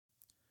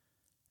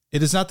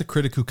It is not the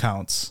critic who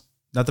counts,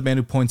 not the man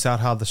who points out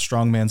how the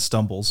strong man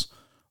stumbles,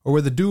 or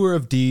where the doer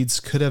of deeds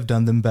could have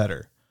done them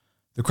better.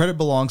 The credit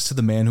belongs to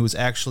the man who is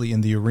actually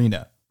in the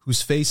arena,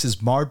 whose face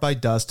is marred by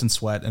dust and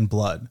sweat and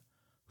blood,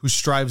 who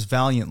strives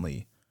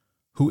valiantly,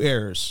 who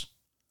errs,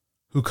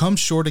 who comes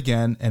short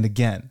again and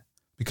again,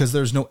 because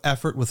there is no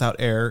effort without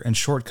error and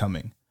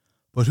shortcoming,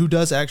 but who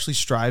does actually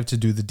strive to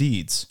do the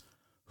deeds,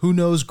 who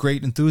knows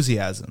great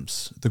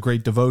enthusiasms, the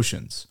great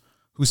devotions,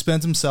 who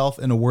spends himself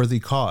in a worthy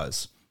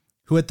cause,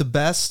 who at the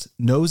best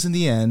knows in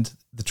the end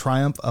the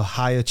triumph of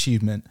high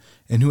achievement,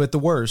 and who at the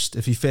worst,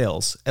 if he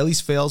fails, at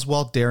least fails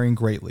while daring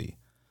greatly,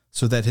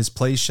 so that his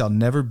place shall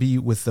never be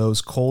with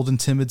those cold and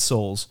timid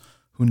souls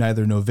who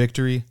neither know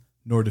victory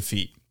nor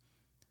defeat.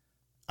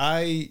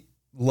 I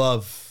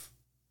love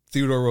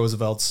Theodore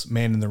Roosevelt's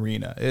Man in the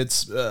Arena.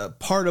 It's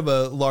part of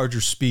a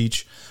larger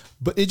speech,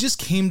 but it just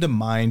came to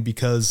mind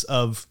because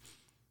of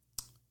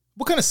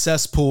what kind of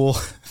cesspool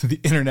the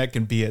internet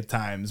can be at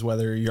times,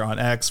 whether you're on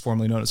X,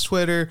 formerly known as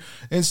Twitter,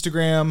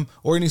 Instagram,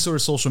 or any sort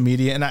of social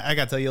media. And I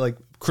got to tell you, like,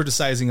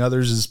 criticizing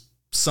others is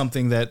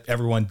something that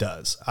everyone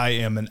does. I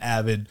am an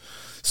avid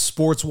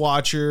sports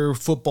watcher,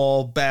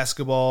 football,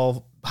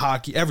 basketball,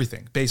 hockey,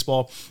 everything,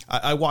 baseball.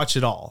 I watch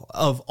it all.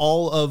 Of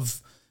all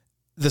of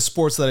the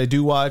sports that I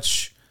do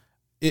watch,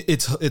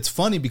 it's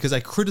funny because I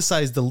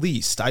criticize the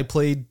least. I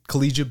played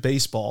collegiate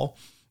baseball,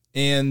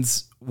 and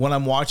when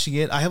I'm watching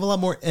it, I have a lot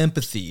more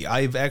empathy.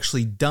 I've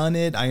actually done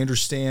it. I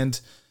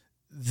understand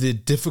the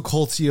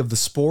difficulty of the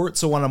sport.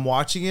 So when I'm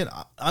watching it,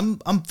 I'm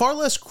far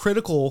less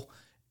critical,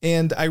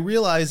 and I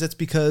realize that's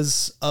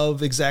because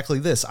of exactly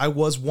this. I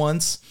was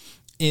once,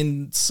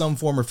 in some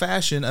form or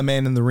fashion, a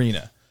man in the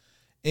arena.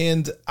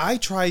 And I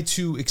try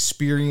to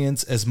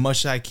experience as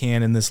much as I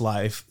can in this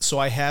life, so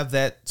I have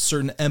that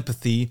certain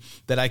empathy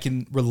that I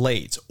can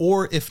relate.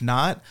 Or if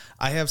not,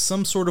 I have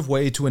some sort of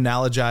way to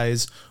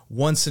analogize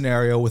one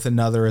scenario with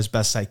another as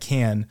best I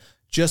can,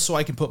 just so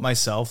I can put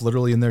myself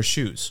literally in their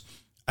shoes.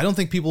 I don't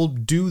think people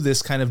do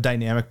this kind of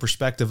dynamic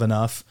perspective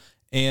enough,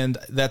 and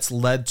that's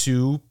led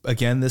to,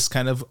 again, this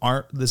kind of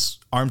this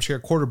armchair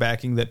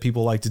quarterbacking that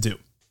people like to do.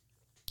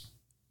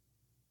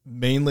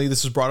 Mainly,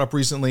 this was brought up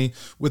recently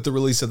with the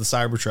release of the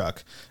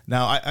Cybertruck.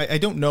 Now, I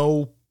don't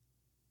know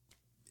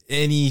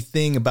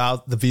anything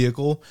about the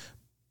vehicle,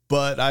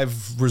 but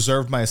I've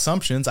reserved my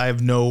assumptions. I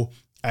have no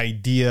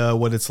idea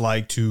what it's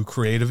like to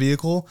create a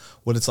vehicle,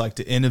 what it's like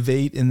to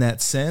innovate in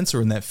that sense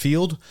or in that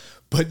field.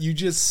 But you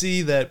just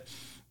see that,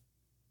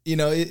 you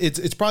know,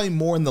 it's probably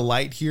more in the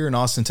light here in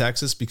Austin,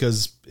 Texas,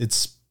 because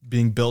it's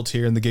being built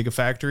here in the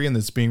Gigafactory and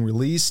it's being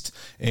released,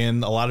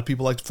 and a lot of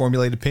people like to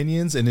formulate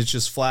opinions, and it's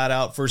just flat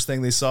out first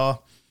thing they saw,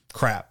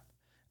 crap.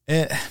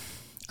 And I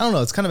don't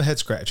know, it's kind of a head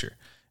scratcher.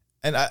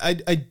 And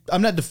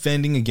I'm not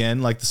defending,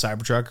 again, like the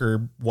Cybertruck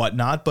or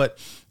whatnot, but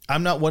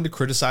I'm not one to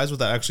criticize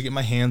without actually getting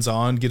my hands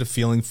on, get a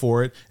feeling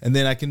for it, and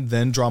then I can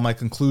then draw my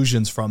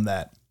conclusions from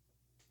that.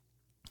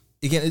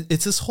 Again,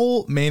 it's this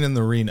whole man in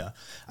the arena.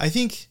 I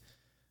think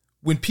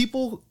when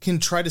people can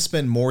try to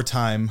spend more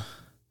time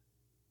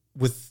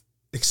with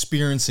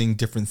experiencing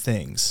different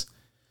things,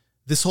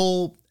 this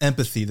whole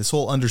empathy, this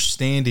whole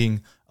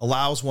understanding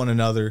allows one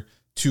another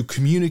to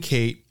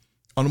communicate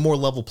on a more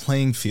level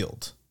playing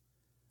field.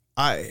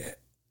 I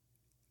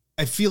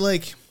feel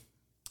like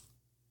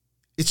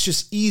it's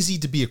just easy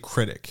to be a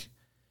critic,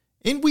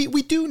 and we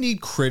do need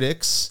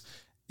critics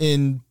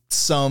in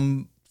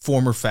some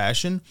form or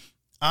fashion.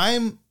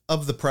 I'm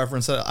of the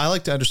preference that I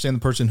like to understand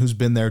the person who's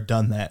been there,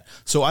 done that.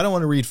 So I don't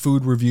want to read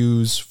food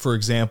reviews, for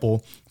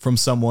example, from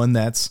someone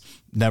that's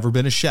never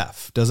been a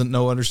chef, doesn't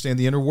understand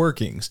the inner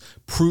workings,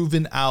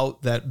 proven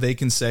out that they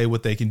can say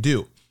what they can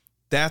do.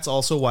 That's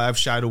also why I've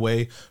shied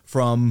away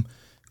from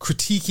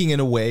critiquing in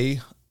a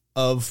way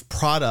of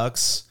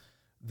products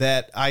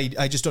that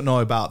I just don't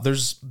know about.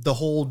 There's the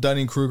whole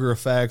Dunning-Kruger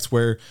effect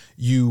where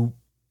you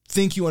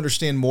think you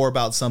understand more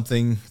about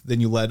something than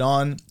you let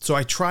on. So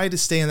I try to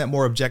stay in that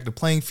more objective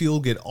playing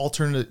field, get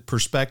alternate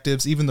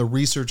perspectives. Even the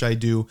research I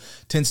do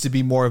tends to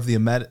be more of the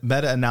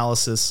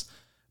meta-analysis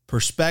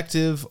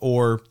perspective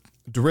or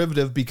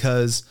derivative,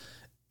 because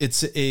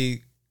it's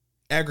a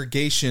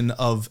aggregation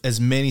of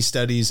as many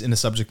studies in a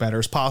subject matter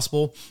as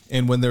possible.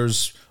 And when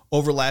there's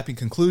overlapping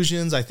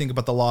conclusions, I think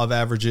about the law of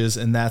averages,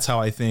 and that's how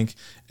I think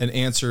an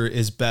answer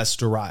is best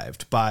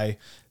derived, by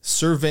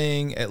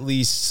surveying at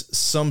least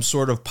some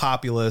sort of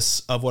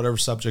populace of whatever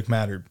subject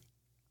matter.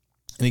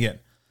 And again,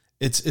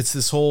 it's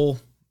this whole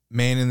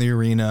man in the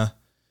arena,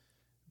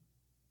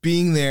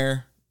 being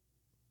there,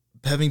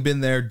 having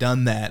been there,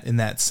 done that in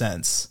that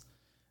sense.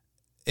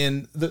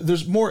 And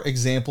there's more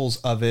examples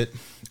of it.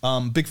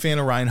 Big fan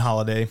of Ryan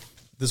Holiday.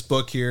 This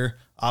book here,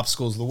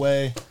 Obstacles the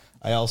Way.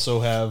 I also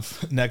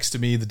have next to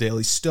me The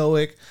Daily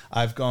Stoic.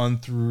 I've gone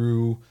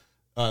through,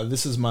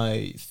 this is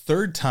my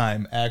third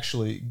time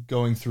actually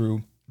going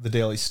through The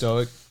Daily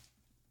Stoic.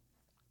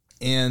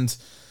 And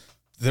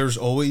there's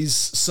always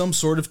some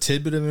sort of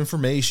tidbit of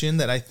information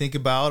that I think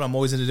about. I'm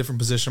always in a different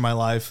position in my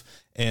life.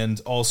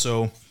 And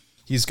also,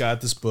 he's got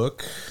this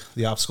book,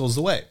 The Obstacle is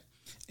the Way.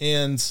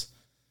 And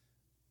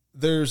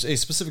there's a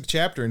specific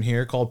chapter in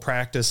here called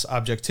Practice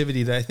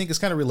Objectivity that I think is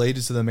kind of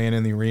related to the Man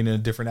in the Arena in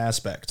a different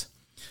aspect.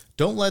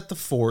 Don't let the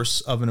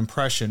force of an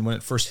impression when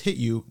it first hit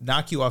you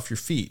knock you off your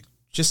feet.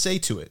 Just say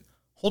to it,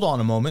 hold on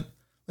a moment.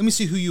 Let me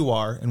see who you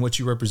are and what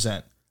you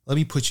represent. Let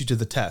me put you to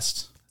the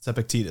test. It's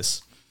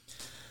Epictetus.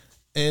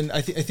 And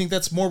I think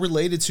that's more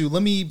related to,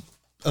 let me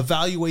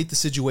evaluate the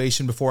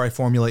situation before I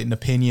formulate an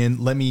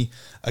opinion. Let me,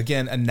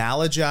 again,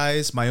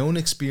 analogize my own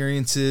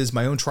experiences,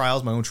 my own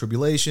trials, my own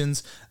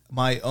tribulations,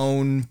 my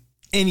own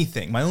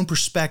anything, my own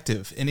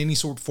perspective in any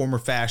sort of form or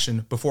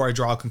fashion before I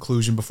draw a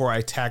conclusion, before I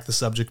attack the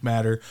subject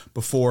matter,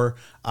 before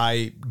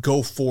I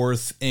go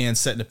forth and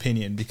set an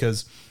opinion.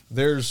 Because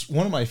there's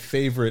one of my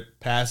favorite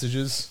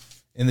passages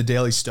in the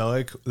Daily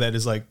Stoic that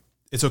is like,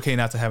 it's okay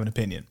not to have an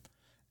opinion.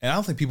 And I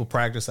don't think people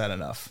practice that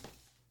enough.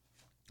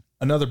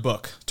 Another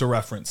book to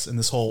reference in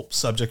this whole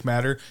subject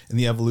matter in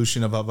the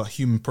evolution of a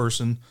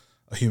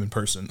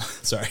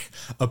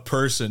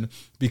person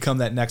become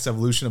that next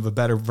evolution of a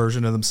better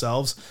version of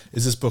themselves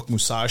is this book,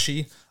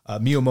 Musashi,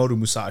 Miyamoto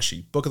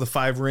Musashi. Book of the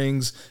Five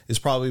Rings is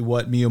probably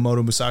what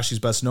Miyamoto Musashi is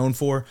best known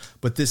for,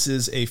 but this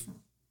is a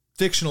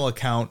fictional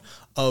account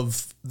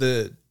of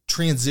the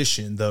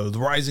transition, the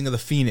rising of the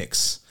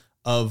phoenix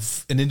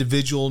of an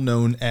individual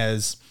known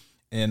as,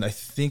 and I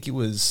think it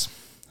was,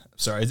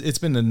 sorry, it's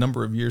been a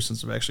number of years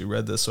since I've actually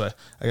read this, so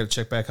I got to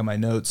check back on my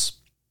notes.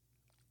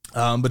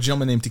 But a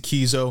gentleman named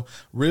Takizo,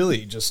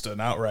 really just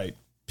an outright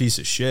piece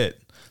of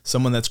shit.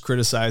 Someone that's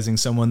criticizing,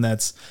 someone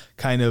that's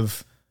kind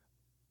of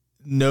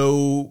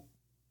no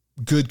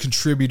good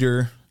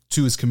contributor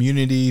to his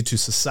community, to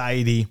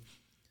society,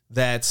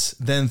 that's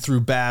then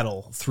through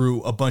battle,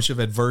 through a bunch of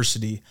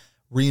adversity,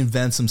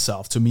 reinvents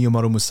himself to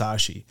Miyamoto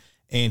Musashi.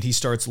 And he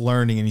starts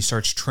learning and he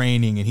starts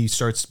training and he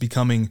starts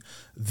becoming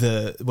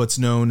what's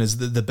known as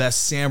the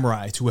best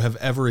samurai to have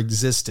ever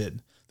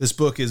existed. This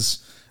book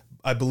is,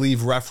 I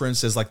believe,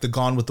 referenced as like the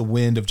Gone with the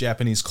Wind of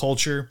Japanese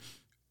culture.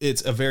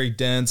 It's a very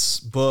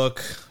dense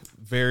book,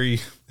 very,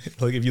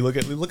 like if you look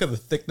at the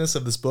thickness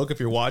of this book, if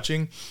you're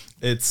watching,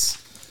 it's,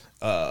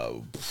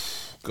 over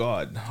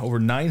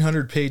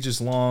 900 pages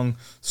long,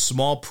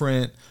 small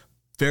print,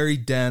 very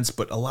dense,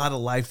 but a lot of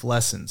life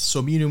lessons.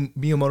 So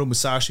Miyamoto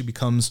Musashi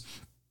becomes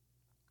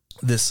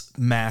this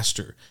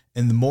master,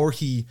 and the more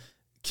he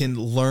can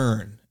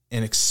learn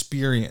and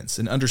experience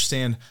and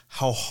understand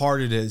how hard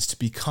it is to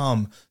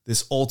become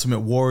this ultimate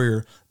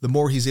warrior, the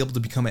more he's able to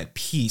become at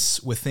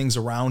peace with things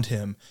around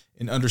him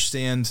and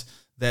understand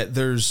that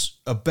there's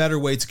a better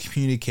way to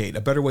communicate,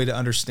 a better way to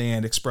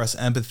understand, express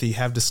empathy,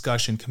 have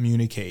discussion,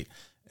 communicate.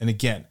 And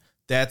again,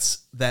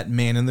 that's that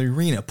Man in the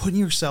Arena, putting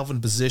yourself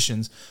in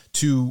positions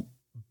to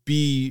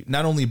be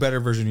not only a better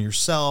version of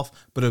yourself,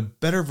 but a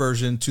better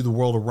version to the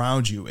world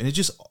around you. And it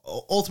just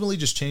ultimately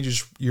just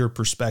changes your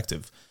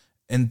perspective.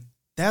 And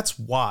that's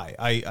why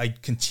I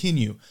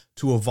continue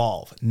to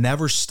evolve,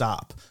 never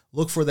stop.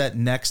 Look for that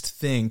next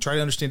thing. Try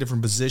to understand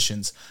different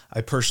positions. I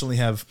personally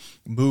have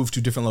moved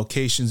to different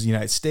locations in the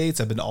United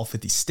States. I've been to all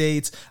 50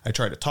 states. I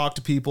try to talk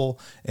to people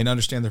and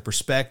understand their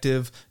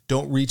perspective.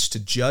 Don't reach to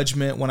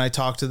judgment when I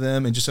talk to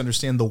them, and just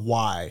understand the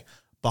why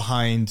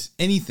behind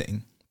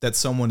anything that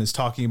someone is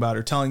talking about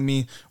or telling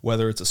me,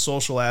 whether it's a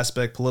social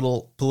aspect,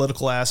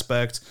 political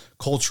aspect,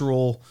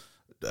 cultural,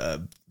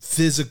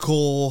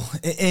 physical,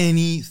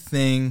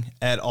 anything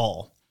at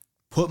all.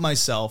 Put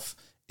myself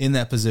in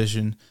that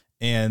position,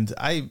 and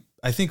I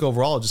think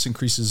overall it just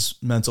increases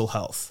mental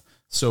health.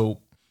 So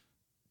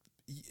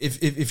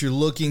if you're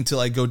looking to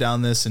like go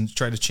down this and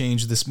try to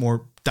change this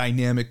more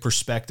dynamic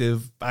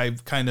perspective, I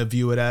kind of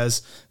view it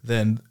as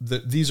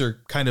these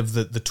are kind of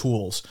the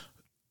tools.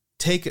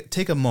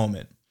 Take a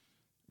moment.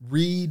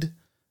 Read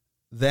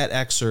that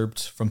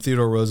excerpt from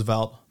Theodore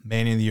Roosevelt,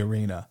 Man in the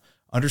Arena.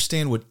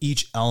 Understand what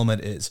each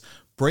element is.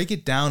 Break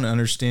it down and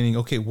understanding,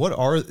 okay, what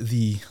are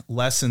the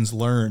lessons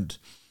learned?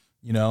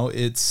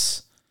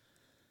 It's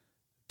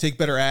take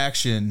better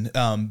action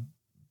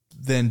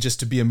than just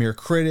to be a mere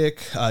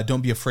critic. Don't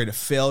be afraid of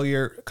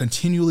failure.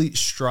 Continually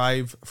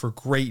strive for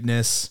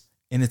greatness.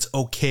 And it's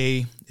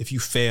okay if you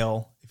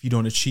fail, if you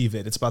don't achieve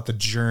it. It's about the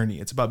journey.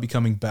 It's about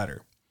becoming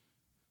better.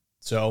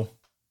 So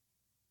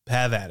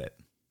have at it.